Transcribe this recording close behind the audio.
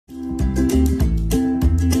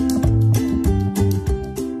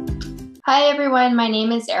Hi, everyone. My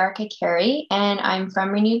name is Erica Carey, and I'm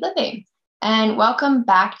from Renewed Living. And welcome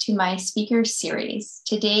back to my speaker series.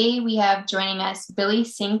 Today, we have joining us Billie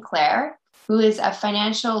Sinclair, who is a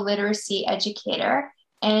financial literacy educator,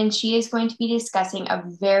 and she is going to be discussing a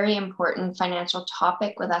very important financial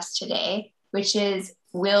topic with us today, which is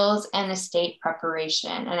wills and estate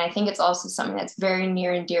preparation. And I think it's also something that's very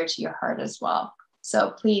near and dear to your heart as well.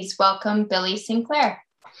 So please welcome Billie Sinclair.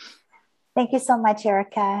 Thank you so much,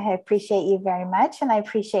 Erica. I appreciate you very much. And I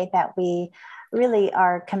appreciate that we really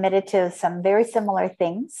are committed to some very similar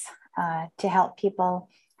things to help people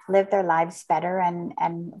live their lives better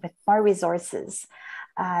and with more resources.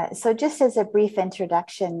 So just as a brief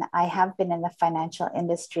introduction, I have been in the financial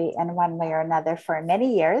industry in one way or another for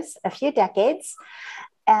many years, a few decades.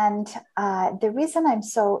 And the reason I'm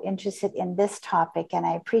so interested in this topic, and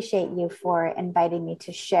I appreciate you for inviting me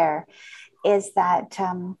to share, is that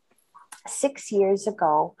 6 years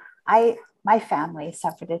ago, my family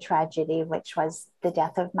suffered a tragedy, which was the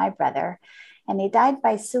death of my brother, and he died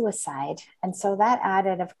by suicide. And so that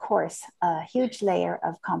added, of course, a huge layer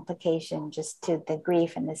of complication just to the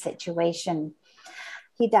grief and the situation.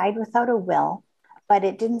 He died without a will, but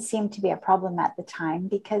it didn't seem to be a problem at the time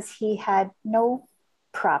because he had no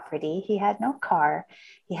property, he had no car,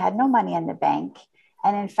 he had no money in the bank.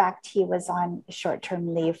 And in fact, he was on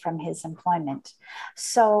short-term leave from his employment.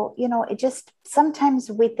 So, it just sometimes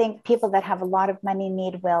we think people that have a lot of money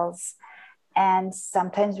need wills. And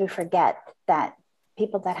sometimes we forget that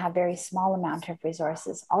people that have very small amount of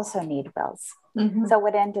resources also need wills. Mm-hmm. So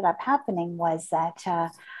what ended up happening was that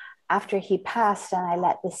after he passed and I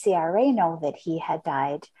let the CRA know that he had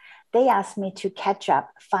died, they asked me to catch up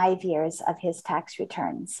 5 years of his tax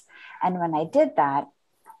returns. And when I did that,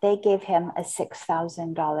 they gave him a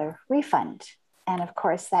 $6,000 refund. And of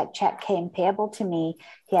course, that check came payable to me.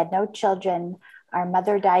 He had no children. Our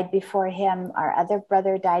mother died before him. Our other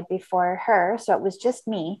brother died before her. So it was just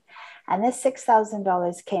me. And this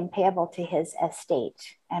 $6,000 came payable to his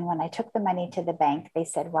estate. And when I took the money to the bank, they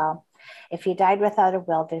said, well, if he died without a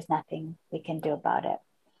will, there's nothing we can do about it.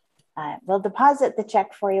 We'll deposit the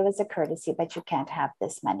check for you as a courtesy, but you can't have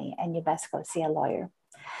this money and you best go see a lawyer.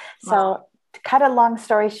 So wow. To cut a long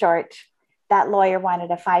story short, that lawyer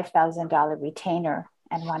wanted a $5,000 retainer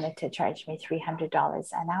and wanted to charge me $300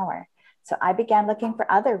 an hour. So I began looking for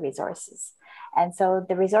other resources. And so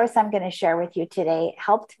the resource I'm going to share with you today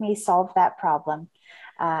helped me solve that problem.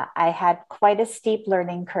 I had quite a steep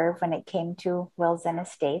learning curve when it came to wills and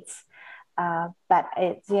estates. But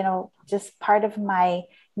it's, just part of my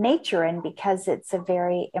nature. And because it's a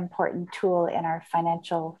very important tool in our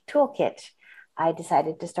financial toolkit, I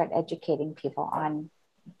decided to start educating people on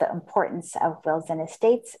the importance of wills and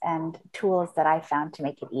estates and tools that I found to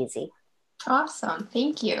make it easy. Awesome.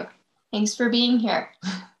 Thank you. Thanks for being here.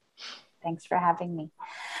 Thanks for having me.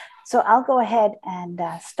 So I'll go ahead and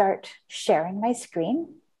start sharing my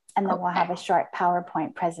screen, and then we'll have a short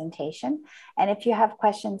PowerPoint presentation. And if you have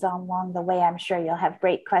questions along the way, I'm sure you'll have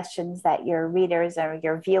great questions that your readers or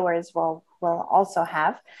your viewers will also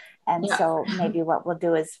have. And so maybe what we'll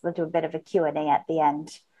do is we'll do a bit of a Q&A at the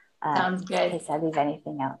end. Sounds good. In case I leave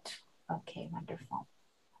anything out. Okay, wonderful.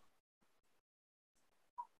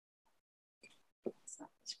 That's not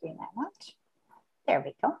the screen I want. There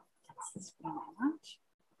we go. That's the screen I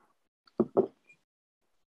want.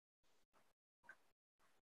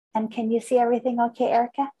 And can you see everything okay,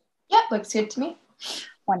 Erica? Yep, looks good to me.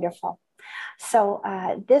 Wonderful. So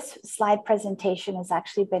this slide presentation has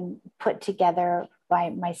actually been put together by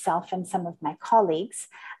myself and some of my colleagues.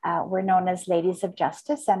 We're known as Ladies of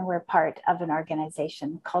Justice, and we're part of an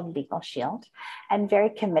organization called Legal Shield, and very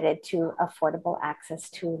committed to affordable access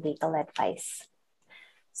to legal advice.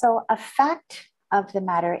 So a fact of the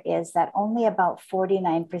matter is that only about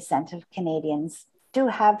 49% of Canadians do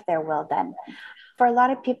have their will done. For a lot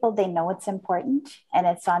of people, they know it's important and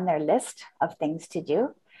it's on their list of things to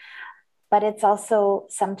do, but it's also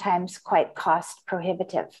sometimes quite cost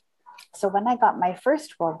prohibitive. So when I got my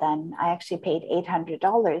first will done, I actually paid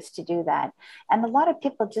 $800 to do that. And a lot of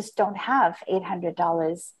people just don't have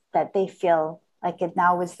 $800 that they feel like it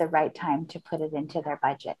now is the right time to put it into their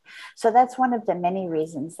budget. So that's one of the many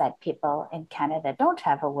reasons that people in Canada don't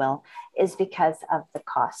have a will, is because of the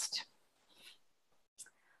cost.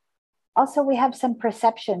 Also, we have some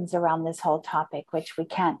perceptions around this whole topic, which we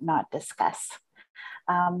can't not discuss.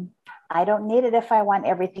 I don't need it if I want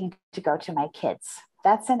everything to go to my kids.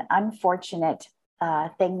 That's an unfortunate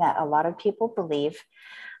thing that a lot of people believe.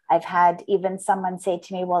 I've had even someone say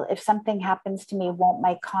to me, well, if something happens to me, won't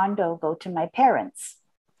my condo go to my parents?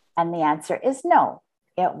 And the answer is no,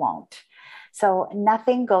 it won't. So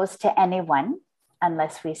nothing goes to anyone.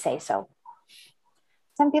 unless we say so.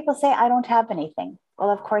 Some people say, I don't have anything. Well,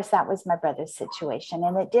 of course, that was my brother's situation.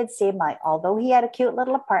 And it did seem like, although he had a cute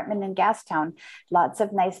little apartment in Gastown, lots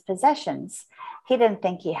of nice possessions, he didn't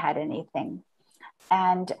think he had anything.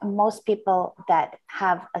 And most people that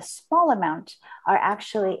have a small amount are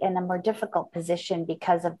actually in a more difficult position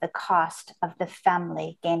because of the cost of the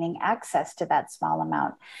family gaining access to that small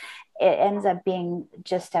amount. It ends up being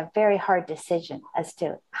just a very hard decision as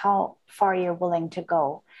to how far you're willing to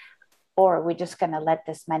go, or are we just going to let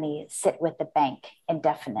this money sit with the bank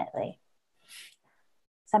indefinitely?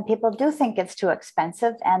 Some people do think it's too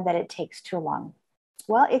expensive and that it takes too long.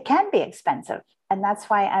 Well, it can be expensive. And that's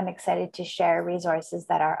why I'm excited to share resources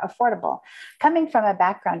that are affordable. Coming from a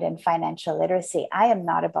background in financial literacy, I am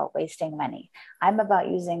not about wasting money. I'm about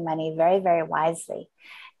using money very, very wisely.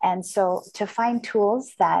 And so to find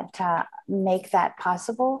tools that make that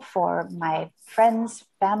possible for my friends,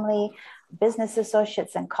 family, business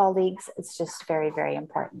associates, and colleagues, it's just very, very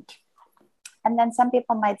important. And then some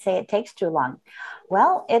people might say it takes too long.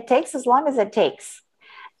 Well, it takes as long as it takes.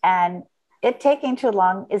 And it taking too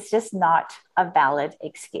long is just not a valid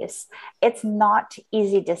excuse. It's not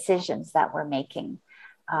easy decisions that we're making.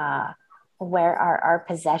 Where are our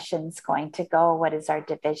possessions going to go? What is our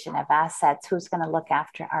division of assets? Who's going to look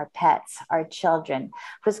after our pets, our children?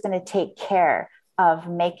 Who's going to take care of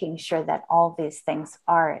making sure that all these things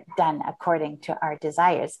are done according to our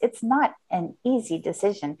desires? It's not an easy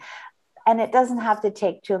decision. And it doesn't have to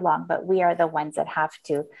take too long, but we are the ones that have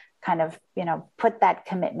to kind of, put that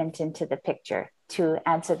commitment into the picture to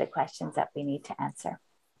answer the questions that we need to answer.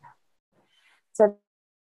 So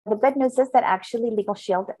the good news is that actually Legal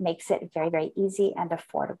Shield makes it very, very easy and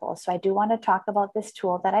affordable. So I do want to talk about this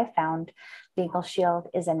tool that I found. Legal Shield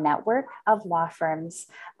is a network of law firms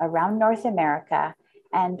around North America,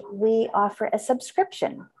 and we offer a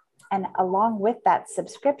subscription. And along with that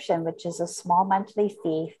subscription, which is a small monthly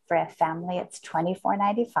fee for a family, it's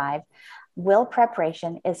 $24.95. Will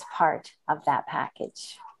preparation is part of that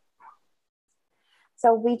package.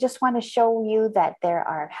 So we just want to show you that there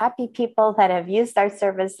are happy people that have used our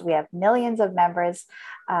service. We have millions of members,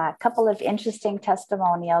 a couple of interesting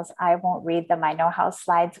testimonials. I won't read them. I know how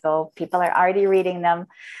slides go. People are already reading them.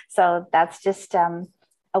 So that's just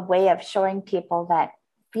a way of showing people that,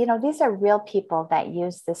 these are real people that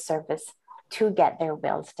use this service to get their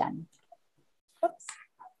wills done. Oops.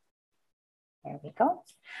 There we go.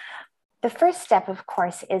 The first step, of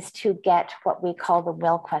course, is to get what we call the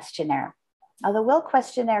will questionnaire. Now, the will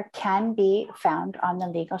questionnaire can be found on the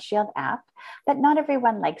Legal Shield app, but not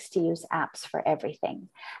everyone likes to use apps for everything.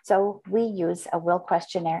 So we use a will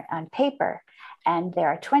questionnaire on paper, and there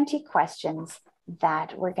are 20 questions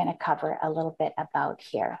that we're going to cover a little bit about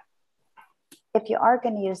here. If you are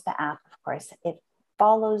going to use the app, of course, it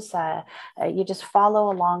follows, you just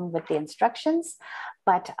follow along with the instructions,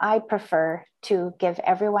 but I prefer to give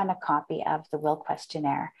everyone a copy of the will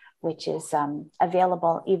questionnaire, which is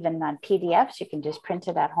available even on PDFs. You can just print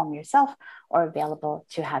it at home yourself, or available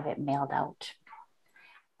to have it mailed out.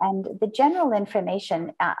 And the general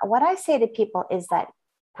information, what I say to people is that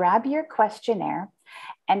grab your questionnaire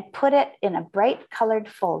and put it in a bright colored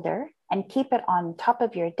folder and keep it on top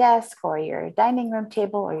of your desk or your dining room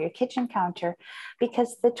table or your kitchen counter,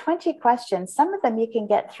 because the 20 questions, some of them you can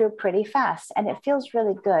get through pretty fast, and it feels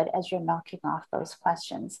really good as you're knocking off those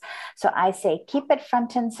questions. So I say keep it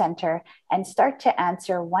front and center and start to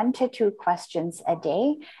answer 1 to 2 questions a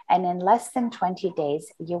day. And in less than 20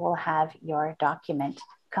 days, you will have your document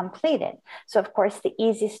completed. So of course, the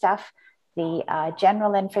easy stuff, the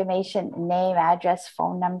general information, name, address,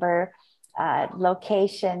 phone number,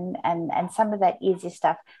 location, and some of that easy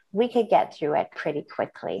stuff, we could get through it pretty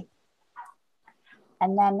quickly.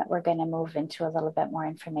 And then we're going to move into a little bit more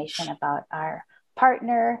information about our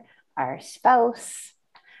partner, our spouse,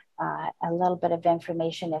 a little bit of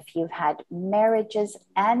information if you've had marriages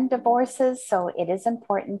and divorces. So it is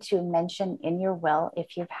important to mention in your will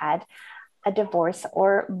if you've had a divorce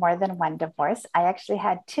or more than one divorce. I actually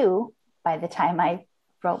had 2 by the time I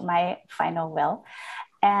wrote my final will.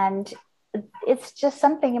 And it's just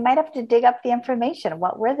something you might have to dig up the information.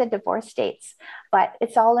 What were the divorce dates? But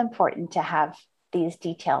it's all important to have these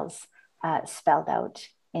details spelled out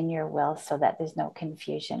in your will so that there's no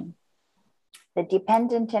confusion. The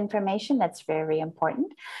dependent information, that's very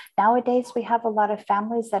important. Nowadays, we have a lot of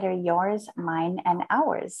families that are yours, mine, and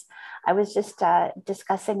ours. I was just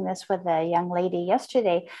discussing this with a young lady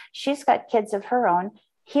yesterday. She's got kids of her own.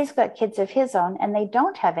 He's got kids of his own, and they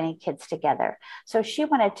don't have any kids together. So she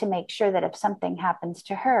wanted to make sure that if something happens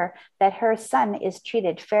to her, that her son is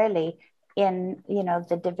treated fairly in,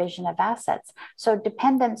 the division of assets. So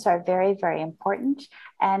dependents are very, very important.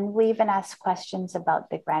 And we even ask questions about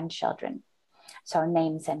the grandchildren. So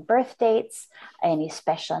names and birth dates, any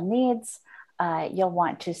special needs. You'll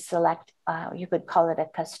want to select, you could call it a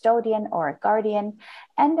custodian or a guardian.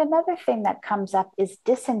 And another thing that comes up is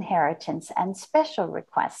disinheritance and special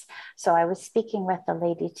requests. So I was speaking with a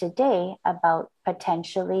lady today about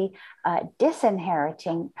potentially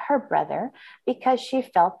disinheriting her brother because she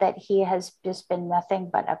felt that he has just been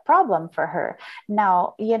nothing but a problem for her.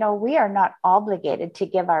 Now, we are not obligated to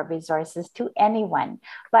give our resources to anyone,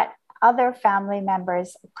 but other family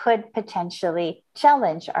members could potentially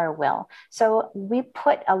challenge our will. So we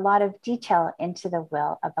put a lot of detail into the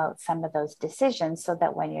will about some of those decisions so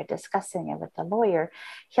that when you're discussing it with the lawyer,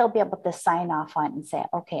 he'll be able to sign off on it and say,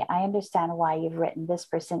 okay, I understand why you've written this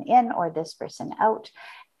person in or this person out,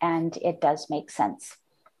 and it does make sense.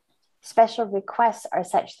 Special requests are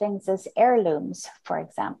such things as heirlooms, for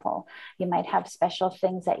example. You might have special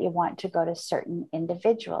things that you want to go to certain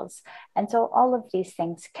individuals. And so all of these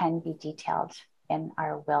things can be detailed in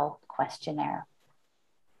our will questionnaire.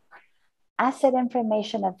 Asset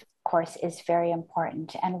information, of course, is very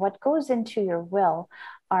important. And what goes into your will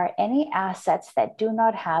are any assets that do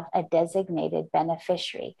not have a designated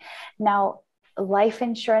beneficiary. Now, life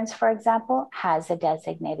insurance, for example, has a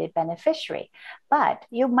designated beneficiary, but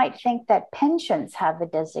you might think that pensions have a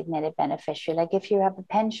designated beneficiary, like if you have a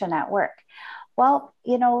pension at work. Well,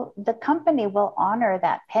 the company will honor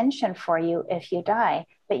that pension for you if you die,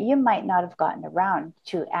 but you might not have gotten around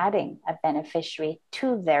to adding a beneficiary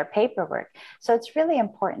to their paperwork. So it's really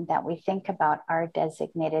important that we think about our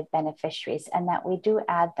designated beneficiaries and that we do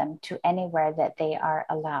add them to anywhere that they are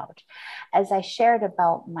allowed. As I shared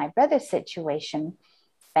about my brother's situation,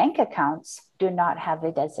 bank accounts do not have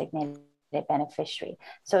a designated beneficiary.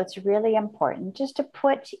 So it's really important just to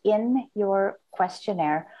put in your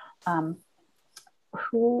questionnaire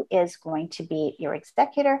who is going to be your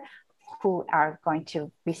executor, who are going to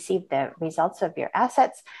receive the results of your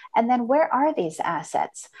assets, and then where are these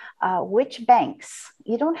assets? Which banks?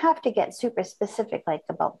 You don't have to get super specific like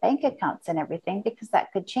about bank accounts and everything because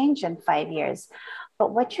that could change in 5 years.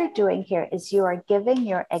 But what you're doing here is you are giving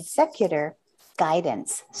your executor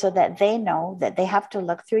guidance so that they know that they have to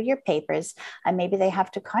look through your papers and maybe they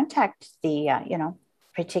have to contact the,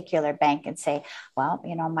 particular bank and say, well,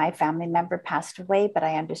 my family member passed away, but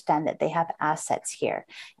I understand that they have assets here.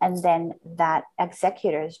 And then that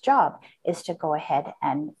executor's job is to go ahead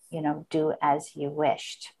and, do as you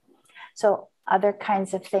wished. So other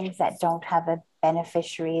kinds of things that don't have a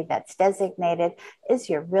beneficiary that's designated is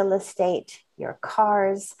your real estate, your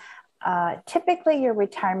cars. Typically, your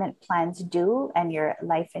retirement plans do, and your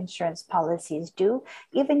life insurance policies do,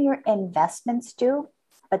 even your investments do.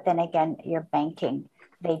 But then again, your banking,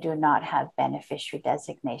 they do not have beneficiary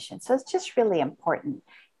designation. So it's just really important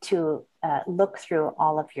to look through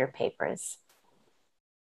all of your papers.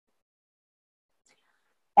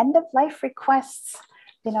 End of life requests,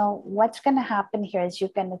 what's going to happen here is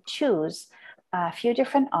you're going to choose a few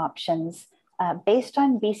different options based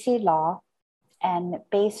on BC law and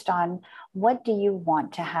based on what do you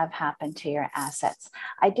want to have happen to your assets.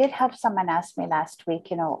 I did have someone ask me last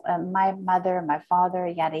week, my mother, my father,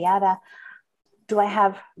 yada, yada, do I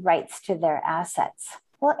have rights to their assets?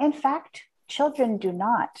 Well, in fact, children do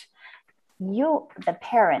not. You, the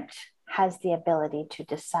parent, has the ability to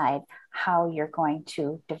decide how you're going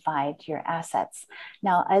to divide your assets.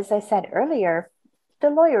 Now, as I said earlier, the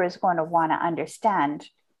lawyer is going to want to understand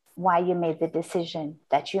why you made the decision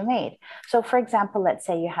that you made. So, for example, let's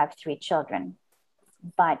say you have 3 children,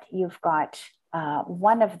 but you've got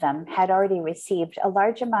one of them had already received a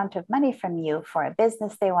large amount of money from you for a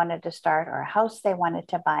business they wanted to start or a house they wanted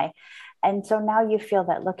to buy. And so now you feel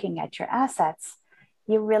that looking at your assets,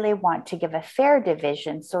 you really want to give a fair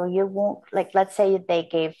division. So you won't, like, let's say they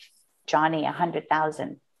gave Johnny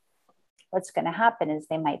 100,000. What's going to happen is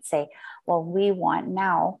they might say, well, we want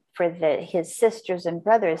now for his sisters and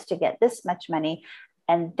brothers to get this much money.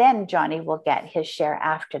 And then Johnny will get his share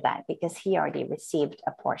after that because he already received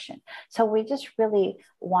a portion. So we just really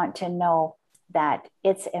want to know that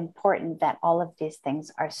it's important that all of these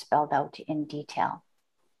things are spelled out in detail.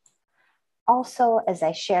 Also, as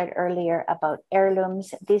I shared earlier about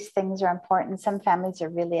heirlooms, these things are important. Some families are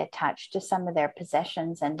really attached to some of their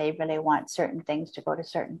possessions and they really want certain things to go to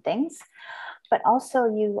certain things. But also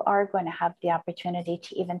you are going to have the opportunity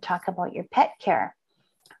to even talk about your pet care.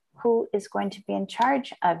 Who is going to be in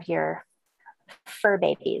charge of your fur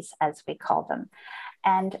babies, as we call them?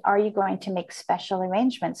 And are you going to make special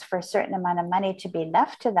arrangements for a certain amount of money to be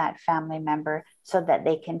left to that family member so that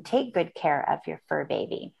they can take good care of your fur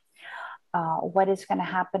baby? What is going to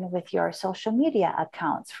happen with your social media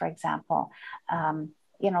accounts, for example?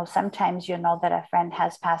 Sometimes you know that a friend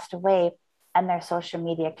has passed away and their social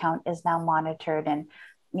media account is now monitored and,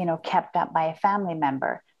 kept up by a family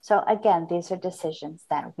member. So again, these are decisions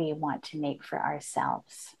that we want to make for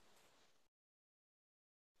ourselves.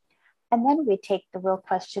 And then we take the will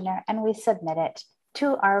questionnaire and we submit it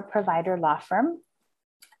to our provider law firm.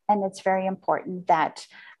 And it's very important that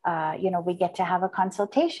we get to have a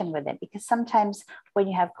consultation with it, because sometimes when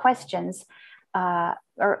you have questions,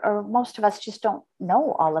 or most of us just don't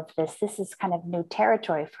know all of this. This is kind of new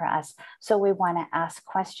territory for us. So we want to ask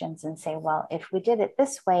questions and say, well, if we did it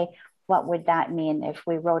this way, what would that mean? If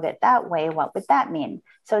we wrote it that way, what would that mean?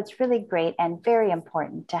 So it's really great and very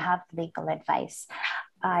important to have legal advice.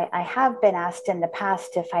 I have been asked in the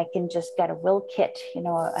past if I can just get a will kit,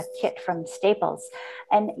 a kit from Staples.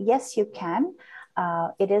 And yes, you can.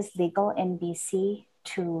 It is legal in BC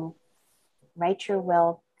to write your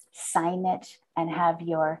will, sign it, and have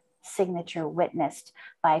your signature witnessed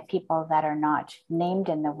by people that are not named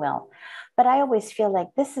in the will. But I always feel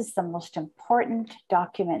like this is the most important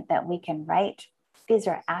document that we can write. These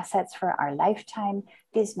are assets for our lifetime.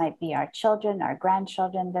 These might be our children, our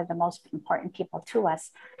grandchildren. They're the most important people to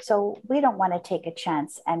us. So we don't want to take a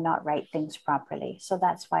chance and not write things properly. So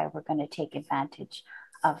that's why we're going to take advantage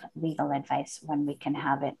of legal advice when we can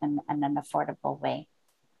have it in an affordable way.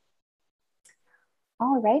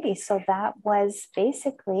 Alrighty, so that was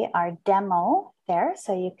basically our demo there.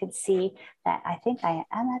 So you could see that I think I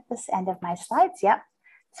am at this end of my slides. Yep.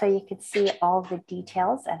 So you could see all the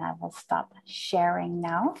details, and I will stop sharing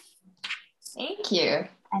now. Thank you.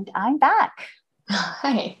 And I'm back.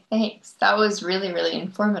 Hi, thanks. That was really, really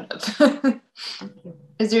informative.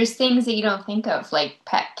 Because there's things that you don't think of, like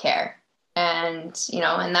pet care. And,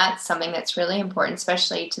 and that's something that's really important,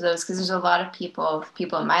 especially to those, because there's a lot of people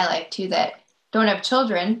in my life too, that don't have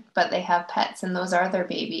children, but they have pets and those are their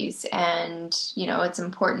babies. And, it's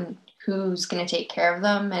important who's going to take care of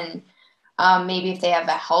them. And maybe if they have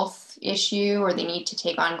a health issue or they need to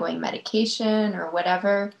take ongoing medication or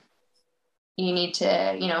whatever, you need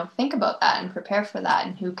to, think about that and prepare for that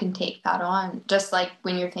and who can take that on, just like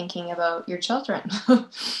when you're thinking about your children.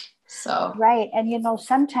 So. Right. And,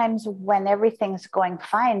 sometimes when everything's going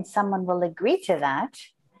fine, someone will agree to that.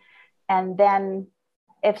 And then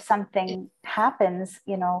if something happens,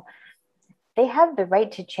 they have the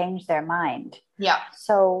right to change their mind. Yeah.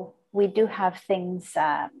 So we do have things,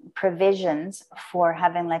 provisions for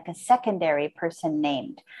having like a secondary person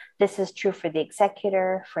named. This is true for the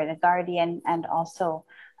executor, for the guardian, and also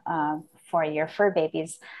for your fur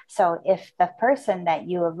babies. So if the person that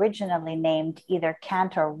you originally named either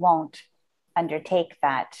can't or won't undertake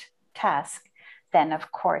that task, then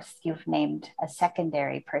of course you've named a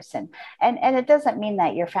secondary person. And it doesn't mean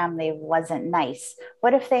that your family wasn't nice.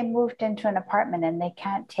 What if they moved into an apartment and they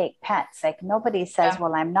can't take pets? Like nobody says,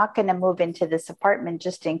 well, I'm not going to move into this apartment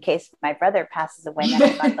just in case my brother passes away and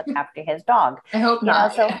then I got to look after his dog. I hope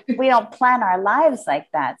not. So we don't plan our lives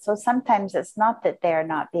like that. So sometimes it's not that they're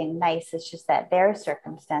not being nice. It's just that their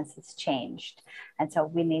circumstances changed. And so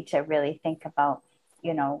we need to really think about,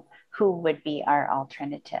 who would be our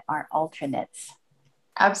alternates.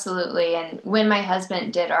 Absolutely. And when my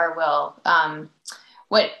husband did our will,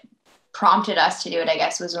 what prompted us to do it, I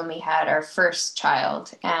guess, was when we had our first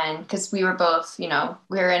child. And because we were both, we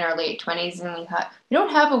were in our late 20s and we thought, we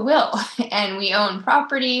don't have a will and we own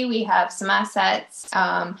property, we have some assets,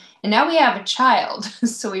 and now we have a child.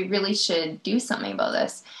 So we really should do something about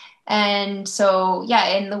this. And so,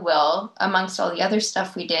 in the will, amongst all the other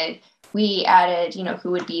stuff we did, we added,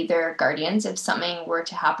 who would be their guardians if something were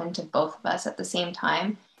to happen to both of us at the same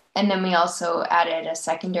time. And then we also added a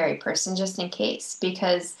secondary person just in case,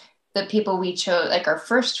 because the people we chose, like our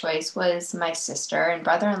first choice was my sister and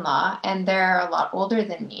brother-in-law, and they're a lot older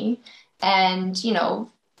than me. And,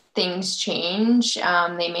 things change.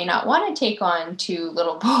 They may not want to take on two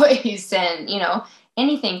little boys and,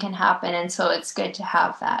 anything can happen. And so it's good to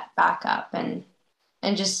have that backup and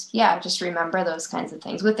just remember those kinds of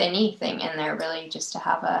things with anything in there, really, just to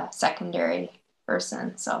have a secondary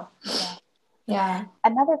person. So, yeah.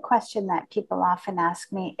 Another question that people often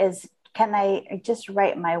ask me is, can I just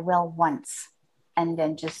write my will once and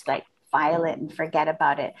then just like file it and forget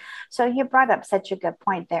about it? So you brought up such a good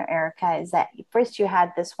point there, Erica, is that first you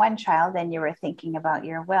had this one child and you were thinking about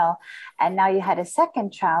your will, and now you had a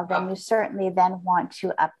second child, and you certainly then want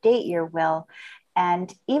to update your will.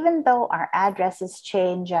 And even though our addresses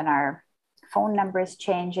change and our phone numbers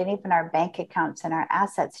change and even our bank accounts and our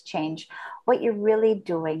assets change, what you're really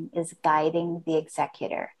doing is guiding the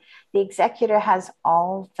executor. The executor has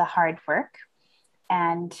all the hard work,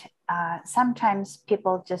 and sometimes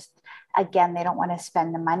people just, again, they don't want to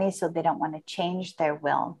spend the money, so they don't want to change their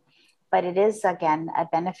will. But it is, again, a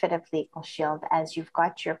benefit of Legal Shield. As you've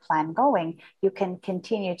got your plan going, you can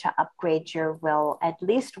continue to upgrade your will at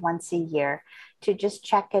least once a year to just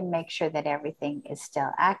check and make sure that everything is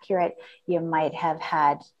still accurate. You might have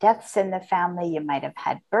had deaths in the family, you might have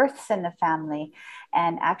had births in the family.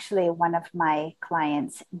 And actually, one of my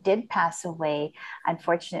clients did pass away.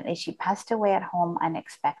 Unfortunately, she passed away at home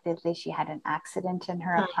unexpectedly. She had an accident in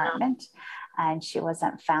her apartment, and she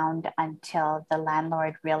wasn't found until the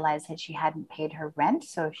landlord realized that she hadn't paid her rent.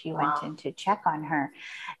 So she went in to check on her.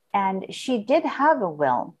 And she did have a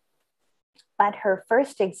will, but her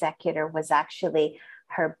first executor was actually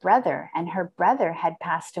her brother, and her brother had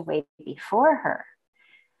passed away before her.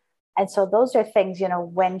 And so those are things,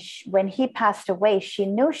 when he passed away, she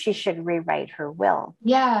knew she should rewrite her will.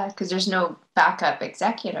 Yeah, because there's no backup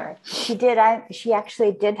executor. She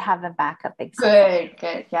actually did have a backup executor.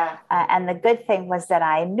 Good, yeah. And the good thing was that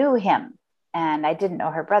I knew him, and I didn't know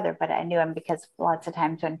her brother, but I knew him because lots of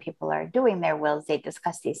times when people are doing their wills, they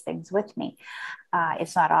discuss these things with me.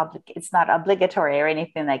 It's not obligatory or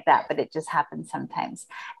anything like that, but it just happens sometimes.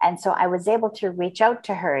 And so I was able to reach out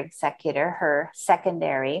to her executor, her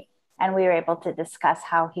secondary, and we were able to discuss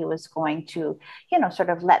how he was going to, sort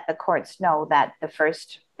of let the courts know that the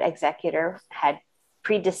first executor had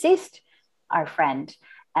predeceased our friend,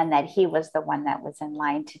 and that he was the one that was in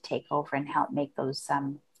line to take over and help make those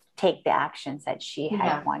take the actions that she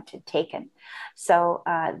had wanted taken. So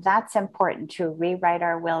that's important, to rewrite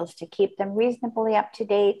our wills, to keep them reasonably up to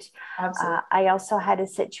date. I also had a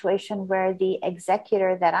situation where the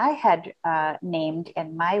executor that I had named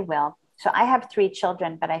in my will, so I have 3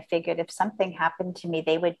 children, but I figured if something happened to me,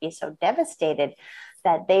 they would be so devastated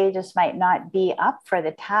that they just might not be up for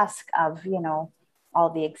the task of, all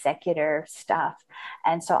the executor stuff.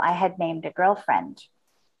 And so I had named a girlfriend.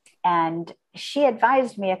 And she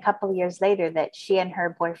advised me a couple of years later that she and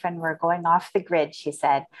her boyfriend were going off the grid, she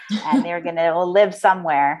said, and they were going to live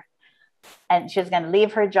somewhere. And she was going to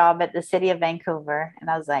leave her job at the city of Vancouver.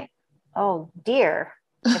 And I was like, oh dear,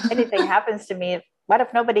 if anything happens to me, what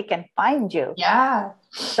if nobody can find you? Yeah.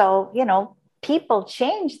 So, people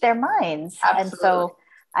change their minds. Absolutely. And so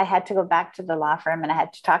I had to go back to the law firm, and I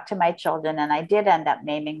had to talk to my children. And I did end up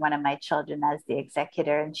naming one of my children as the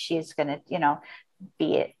executor. And she's going to,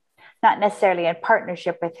 be not necessarily in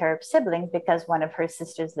partnership with her siblings, because one of her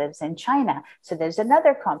sisters lives in China. So there's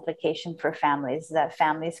another complication for families, that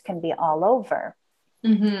families can be all over.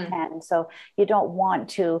 Mm-hmm. And so you don't want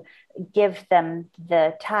to give them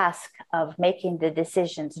the task of making the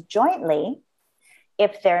decisions jointly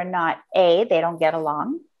if they're not, A, they don't get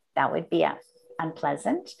along. That would be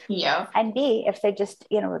unpleasant. Yeah. And B, if they're just,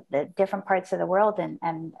 the different parts of the world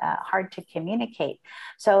and hard to communicate.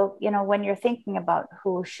 So, when you're thinking about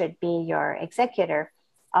who should be your executor,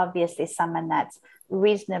 obviously someone that's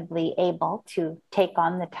reasonably able to take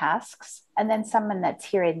on the tasks, and then someone that's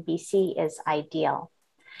here in BC is ideal.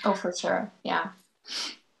 Oh, for sure. Yeah.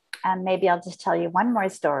 And maybe I'll just tell you one more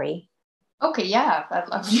story. Okay, yeah, I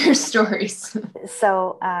love your stories.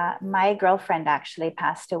 So my girlfriend actually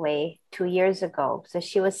passed away 2 years ago. So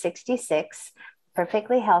she was 66,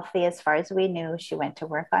 perfectly healthy as far as we knew. She went to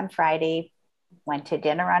work on Friday, went to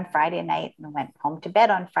dinner on Friday night, and went home to bed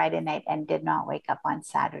on Friday night, and did not wake up on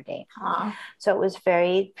Saturday. So it was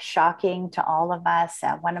very shocking to all of us.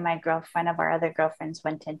 One of our other girlfriends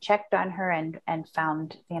went and checked on her and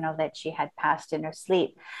found, that she had passed in her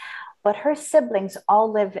sleep. But her siblings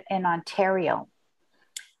all live in Ontario.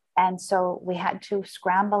 And so we had to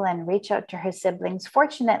scramble and reach out to her siblings.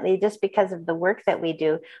 Fortunately, just because of the work that we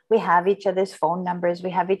do, we have each other's phone numbers. We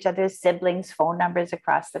have each other's siblings' phone numbers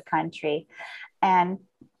across the country. And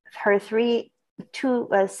her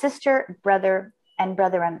sister, brother,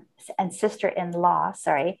 and sister-in-law,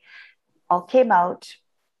 all came out.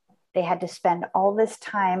 They had to spend all this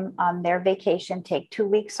time on their vacation, take 2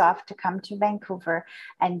 weeks off to come to Vancouver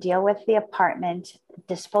and deal with the apartment,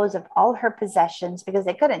 dispose of all her possessions, because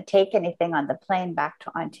they couldn't take anything on the plane back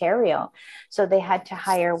to Ontario. So they had to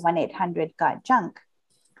hire 1-800-GOT-JUNK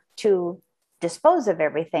to dispose of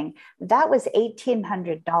everything. That was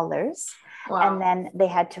 $1,800. Wow. And then they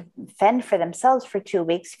had to fend for themselves for 2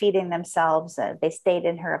 weeks, feeding themselves. They stayed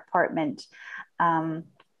in her apartment.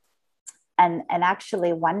 And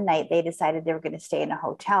actually one night they decided they were going to stay in a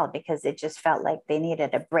hotel because it just felt like they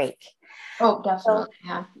needed a break. Oh, definitely.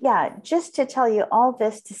 So, yeah. Just to tell you all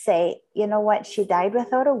this to say, you know what? She died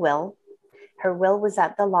without a will. Her will was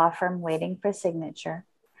at the law firm waiting for signature.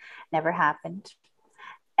 Never happened.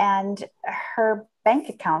 And her bank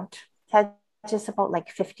account had just about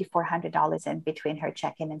like $5,400 in between her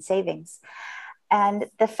checking and savings. And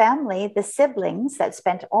the family, the siblings that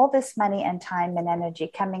spent all this money and time and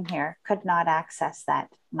energy coming here could not access that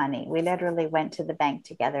money. We literally went to the bank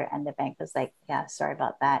together, and the bank was like, yeah, sorry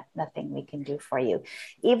about that. Nothing we can do for you.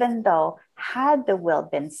 Even though, had the will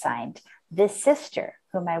been signed, this sister,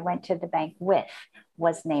 whom I went to the bank with,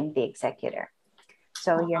 was named the executor.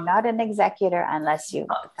 So you're not an executor unless you've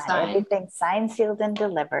got everything signed, sealed, and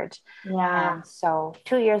delivered. Yeah. And so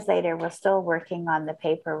 2 years later, we're still working on the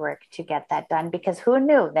paperwork to get that done, because who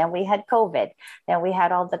knew? Then we had COVID. Then we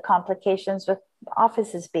had all the complications with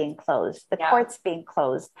offices being closed, the courts being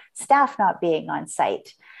closed, staff not being on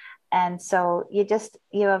site. And so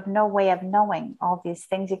you have no way of knowing all these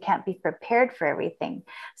things. You can't be prepared for everything.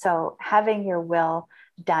 So having your will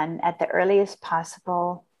done at the earliest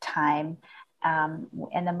possible time,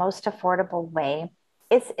 in the most affordable way,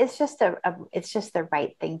 it's just the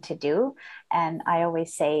right thing to do. And I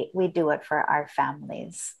always say we do it for our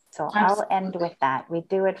families. So I'll end with that. We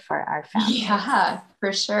do it for our families. Yeah,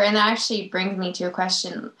 for sure. And that actually brings me to a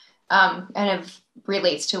question, kind of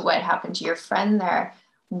relates to what happened to your friend there.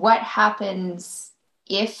 What happens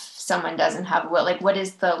if someone doesn't have a will? Like, what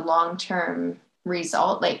is the long-term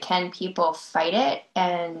result? Like, can people fight it?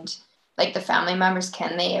 And like the family members,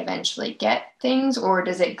 can they eventually get things, or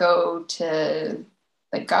does it go to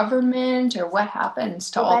the government, or what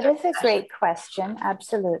happens to all that is a great question.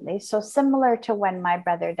 Absolutely. So similar to when my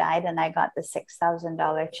brother died and I got the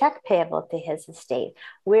 $6,000 check payable to his estate,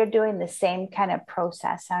 we're doing the same kind of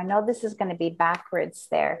process. I know this is going to be backwards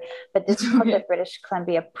there, but this is called the British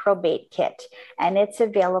Columbia probate kit, and it's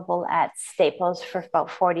available at Staples for about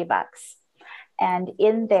 $40. And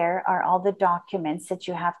in there are all the documents that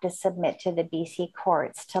you have to submit to the BC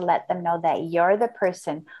courts to let them know that you're the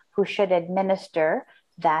person who should administer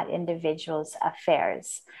that individual's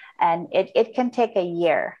affairs. And it can take a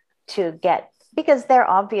year to get, because they're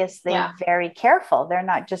obviously very careful. They're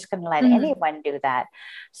not just going to let anyone do that.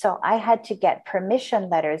 So I had to get permission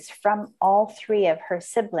letters from all three of her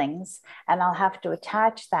siblings, and I'll have to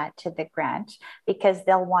attach that to the grant, because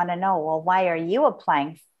they'll want to know, well, why are you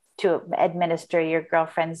applying to administer your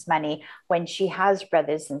girlfriend's money when she has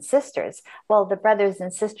brothers and sisters? Well, the brothers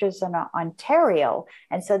and sisters are in Ontario,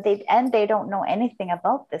 and so they don't know anything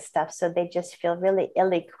about this stuff, so they just feel really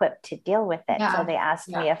ill-equipped to deal with it. So they asked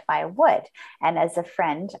me if I would, and as a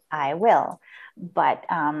friend, I will. But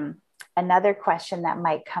another question that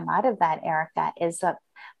might come out of that, Erica, is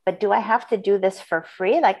but do I have to do this for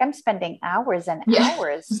free? Like, I'm spending hours and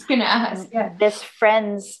hours. I was gonna ask. This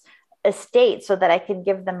friend's estate so that I can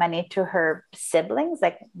give the money to her siblings.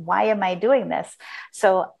 Like, why am I doing this?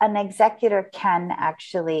 So an executor can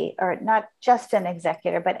actually, or not just an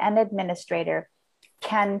executor, but an administrator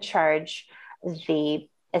can charge the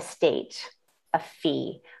estate a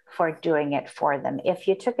fee for doing it for them. If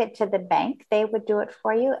you took it to the bank, they would do it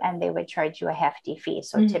for you, and they would charge you a hefty fee.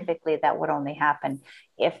 So typically that would only happen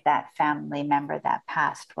if that family member that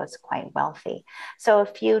passed was quite wealthy. So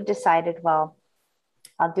if you decided, well,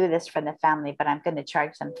 I'll do this for the family, but I'm going to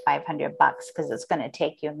charge them $500 because it's going to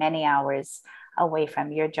take you many hours away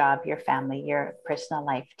from your job, your family, your personal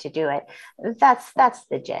life to do it. That's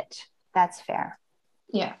legit. That's fair.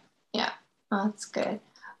 Yeah. Oh, that's good.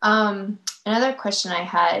 Another question I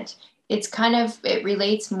had, it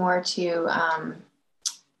relates more to,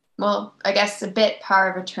 well, I guess a bit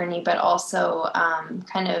power of attorney, but also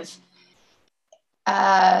kind of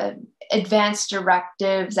advanced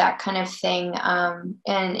directives, that kind of thing.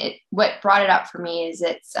 And what brought it up for me is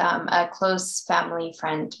it's a close family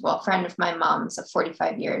friend, friend of my mom's of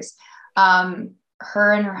 45 years.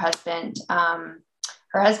 Her and her husband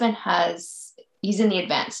he's in the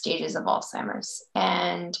advanced stages of Alzheimer's,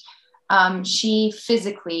 and she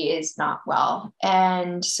physically is not well.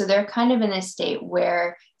 And so they're kind of in a state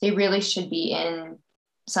where they really should be in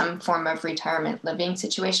some form of retirement living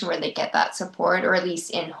situation where they get that support, or at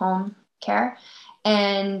least in-home care.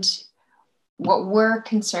 And what we're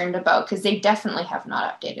concerned about, because they definitely have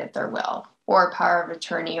not updated their will or power of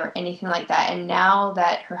attorney or anything like that. And now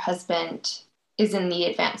that her husband is in the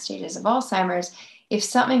advanced stages of Alzheimer's, if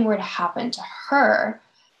something were to happen to her,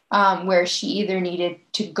 where she either needed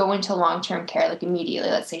to go into long-term care, like immediately,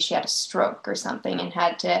 let's say she had a stroke or something and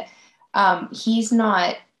had to, he's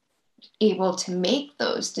not able to make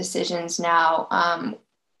those decisions now.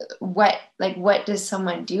 What does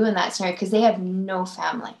someone do in that scenario? Because they have no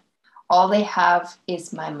family. All they have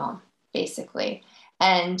is my mom, basically.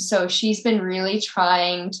 And so she's been really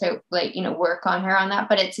trying to work on her on that,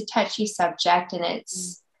 but it's a touchy subject and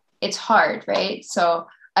it's hard, right? So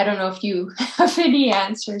I don't know if you have any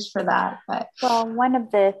answers for that. But well, one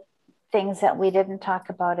of the things that we didn't talk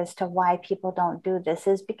about as to why people don't do this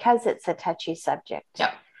is because it's a touchy subject.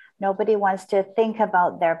 Yep. Nobody wants to think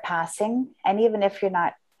about their passing. And even if you're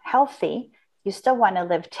not healthy, you still want to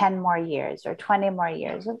live 10 more years or 20 more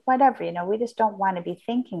years or whatever. We just don't want to be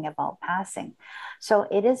thinking about passing. So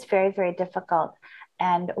it is very, very difficult.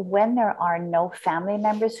 And when there are no family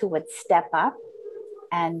members who would step up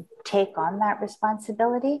and take on that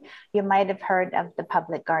responsibility, you might have heard of the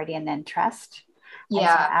public guardian and trust. And so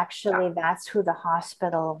actually that's who the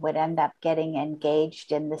hospital would end up getting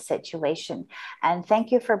engaged in the situation. And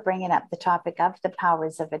thank you for bringing up the topic of the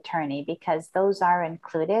powers of attorney, because those are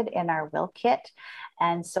included in our will kit.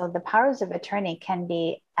 And so the powers of attorney can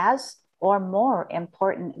be as or more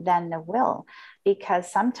important than the will,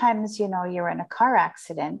 because sometimes, you're in a car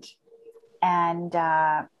accident and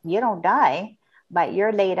you don't die, but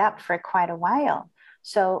you're laid up for quite a while.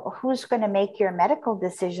 So who's going to make your medical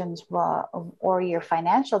decisions or your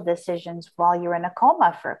financial decisions while you're in a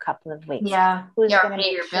coma for a couple of weeks? Yeah. Who's going to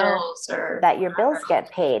make sure that your bills get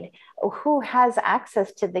paid? Who has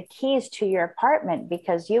access to the keys to your apartment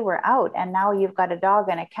because you were out and now you've got a dog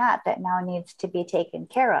and a cat that now needs to be taken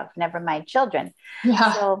care of, never mind children.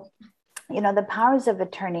 Yeah. So the powers of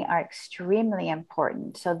attorney are extremely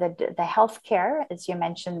important. So the healthcare, as you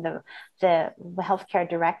mentioned, the healthcare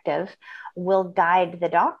directive will guide the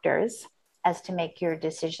doctors as to make your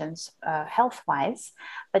decisions health-wise.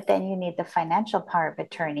 But then you need the financial power of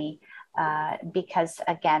attorney because,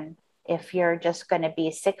 again, if you're just going to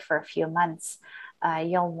be sick for a few months,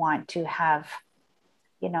 you'll want to have,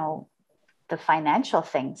 the financial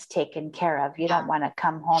things taken care of. You don't want to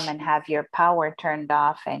come home and have your power turned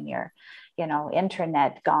off and your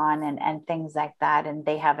internet gone and things like that, and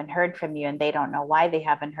they haven't heard from you and they don't know why they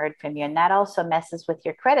haven't heard from you. And that also messes with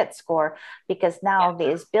your credit score, because now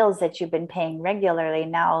these bills that you've been paying regularly,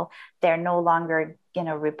 now they're no longer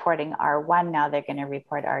reporting R1. Now they're going to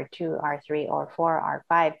report R2, R3, R4,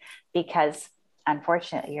 R5, because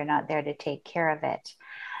unfortunately you're not there to take care of it.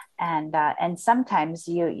 And sometimes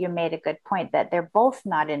you made a good point that they're both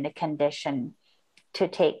not in a condition to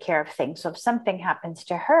take care of things. So if something happens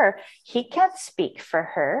to her, he can't speak for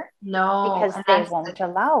her. No, because they won't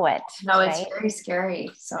allow it. No, right? It's very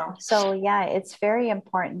scary. So yeah, it's very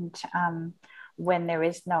important when there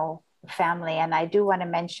is no family. And I do want to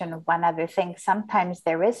mention one other thing. Sometimes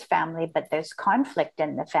there is family, but there's conflict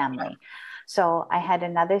in the family. So I had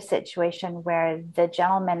another situation where the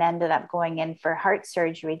gentleman ended up going in for heart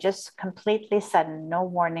surgery, just completely sudden, no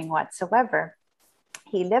warning whatsoever.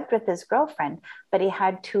 He lived with his girlfriend, but he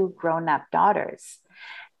had 2 grown-up daughters.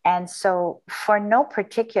 And so for no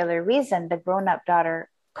particular reason, the grown-up daughter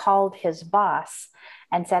called his boss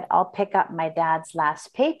and said, "I'll pick up my dad's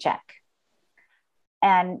last paycheck."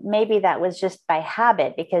 And maybe that was just by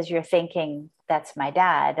habit, because you're thinking, that's my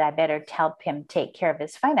dad, I better help him take care of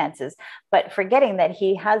his finances, but forgetting that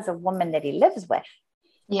he has a woman that he lives with.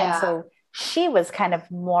 And so she was kind of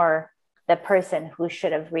more the person who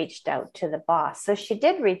should have reached out to the boss. So she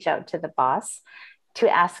did reach out to the boss to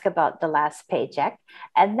ask about the last paycheck.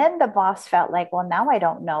 And then the boss felt like, well, now I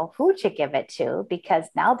don't know who to give it to, because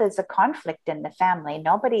now there's a conflict in the family.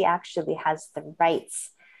 Nobody actually has the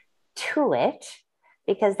rights to it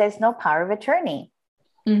because there's no power of attorney.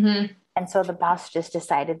 Mm-hmm. And so the boss just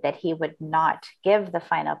decided that he would not give the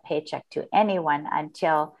final paycheck to anyone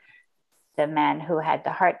until the man who had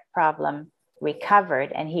the heart problem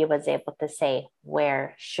recovered, and he was able to say,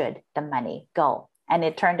 where should the money go? And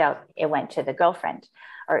it turned out it went to the girlfriend,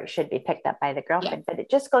 or it should be picked up by the girlfriend. But it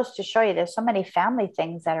just goes to show you there's so many family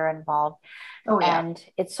things that are involved. And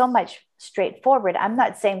it's so much straightforward. I'm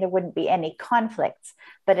not saying there wouldn't be any conflicts,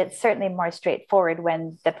 but it's certainly more straightforward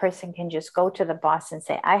when the person can just go to the boss and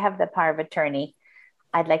say, I have the power of attorney.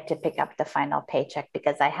 I'd like to pick up the final paycheck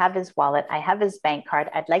because I have his wallet, I have his bank card,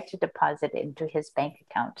 I'd like to deposit it into his bank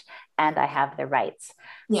account, and I have the rights.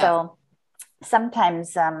 So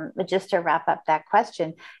sometimes, just to wrap up that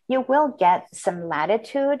question, you will get some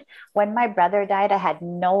latitude. When my brother died, I had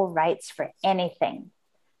no rights for anything,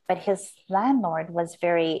 but his landlord was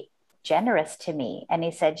very generous to me. And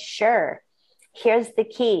he said, sure, here's the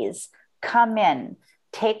keys, come in,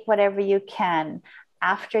 take whatever you can.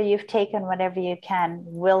 After you've taken whatever you can,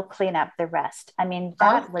 we'll clean up the rest. I mean,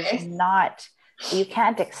 that was not, you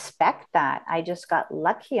can't expect that. I just got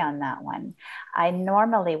lucky on that one. I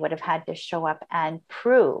normally would have had to show up and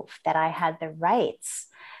prove that I had the rights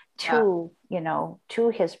to, to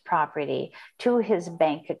his property, to his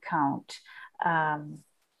bank account.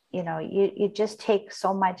 You just take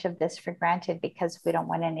so much of this for granted because we don't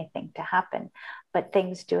want anything to happen, but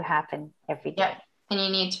things do happen every day. And you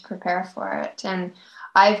need to prepare for it. And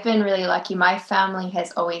I've been really lucky. My family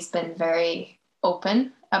has always been very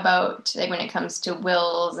open about like when it comes to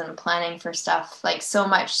wills and planning for stuff, like so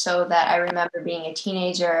much so that I remember being a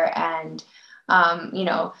teenager and you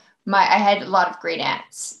know, I had a lot of great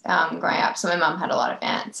aunts growing up. So my mom had a lot of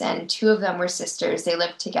aunts, and two of them were sisters. They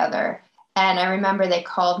lived together. And I remember they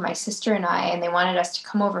called my sister and I, and they wanted us to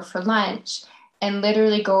come over for lunch and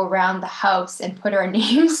literally go around the house and put our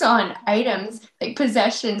names on items, like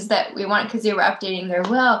possessions that we wanted because they were updating their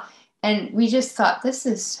will. And we just thought, this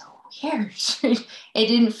is so weird. It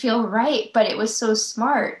didn't feel right, but it was so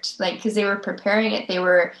smart, like, because they were preparing it. They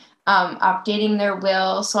were updating their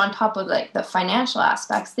will. So on top of like the financial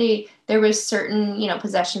aspects, there was certain,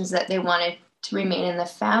 possessions that they wanted to remain in the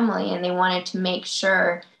family, and they wanted to make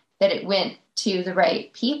sure that it went to the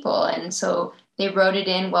right people. And so they wrote it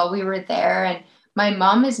in while we were there. And my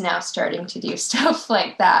mom is now starting to do stuff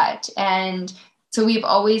like that. And so we've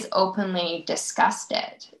always openly discussed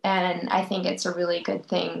it. And I think it's a really good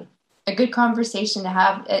thing, a good conversation to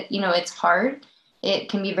have. It's hard. It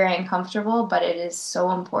can be very uncomfortable, but it is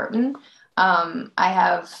so important. I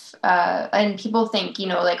have, and people think,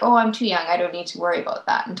 like, oh, I'm too young. I don't need to worry about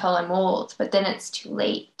that until I'm old. But then it's too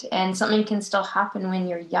late. And something can still happen when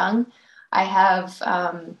you're young. I have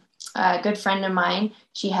a good friend of mine.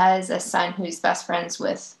 She has a son who's best friends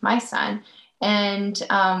with my son. And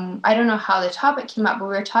I don't know how the topic came up, but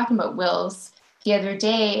we were talking about wills the other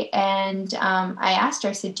day. And I asked her,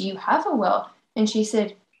 I said, do you have a will? And she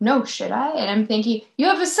said, no, should I? And I'm thinking, you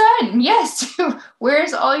have a son. Yes.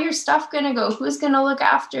 Where's all your stuff going to go? Who's going to look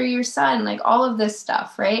after your son? Like all of this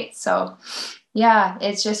stuff, right? So yeah,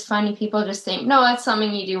 it's just funny. People just think, no, that's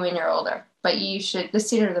something you do when you're older, but you should, the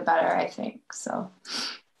sooner the better, I think. So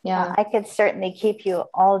yeah. Well, I could certainly keep you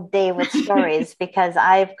all day with stories because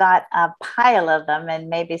I've got a pile of them, and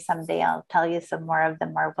maybe someday I'll tell you some more of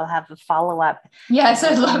them, or we'll have a follow-up. Yes,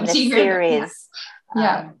 I'd love in the to hear series.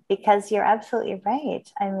 Yeah. Because you're absolutely right.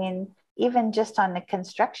 I mean, even just on the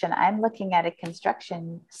construction, I'm looking at a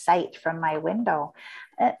construction site from my window.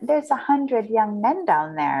 There's 100 young men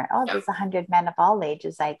down there. Oh, there's 100 men of all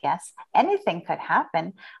ages, I guess. Anything could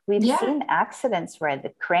happen. We've seen accidents where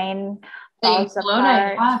the crane falls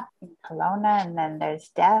apart in Kelowna, and then there's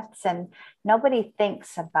deaths, and nobody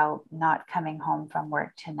thinks about not coming home from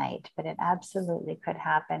work tonight, but it absolutely could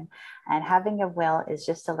happen. And having a will is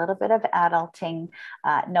just a little bit of adulting.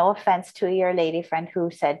 No offense to your lady friend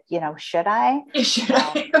who said, should I? Should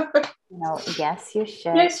I? Yes, you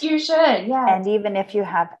should. Yes, you should. Yeah. And even if you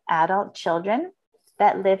have adult children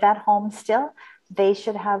that live at home still, they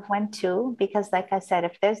should have one too, because like I said,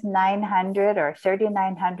 if there's $900 or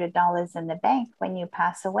 $3,900 in the bank when you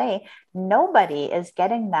pass away, nobody is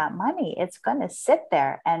getting that money. It's going to sit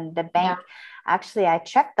there. And the bank, actually, I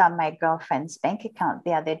checked on my girlfriend's bank account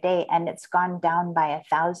the other day, and it's gone down by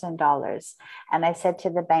 $1,000. And I said to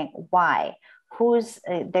the bank, why?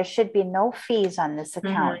 There should be no fees on this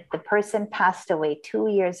account. The person passed away 2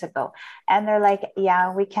 years ago. And they're like,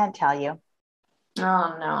 yeah, we can't tell you.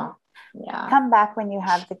 Oh, no. Yeah. Come back when you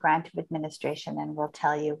have the grant of administration, and we'll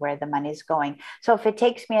tell you where the money's going. So if it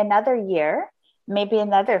takes me another year, maybe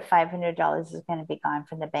another $500 is going to be gone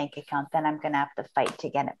from the bank account. Then I'm going to have to fight to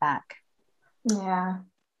get it back. Yeah.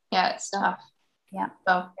 Yeah, it's tough. Yeah.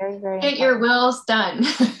 So very, very get your wills done.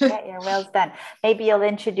 Get your wills done. Maybe you'll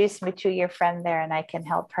introduce me to your friend there and I can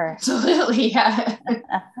help her. Absolutely. Yeah.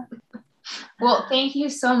 Well, thank you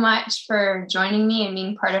so much for joining me and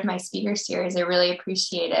being part of my speaker series. I really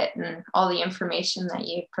appreciate it and all the information that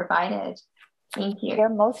you've provided. Thank you. You're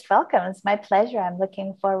most welcome. It's my pleasure. I'm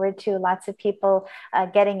looking forward to lots of people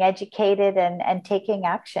getting educated and taking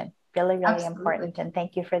action. Really, really important. And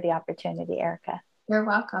thank you for the opportunity, Erica. You're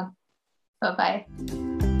welcome. Bye-bye.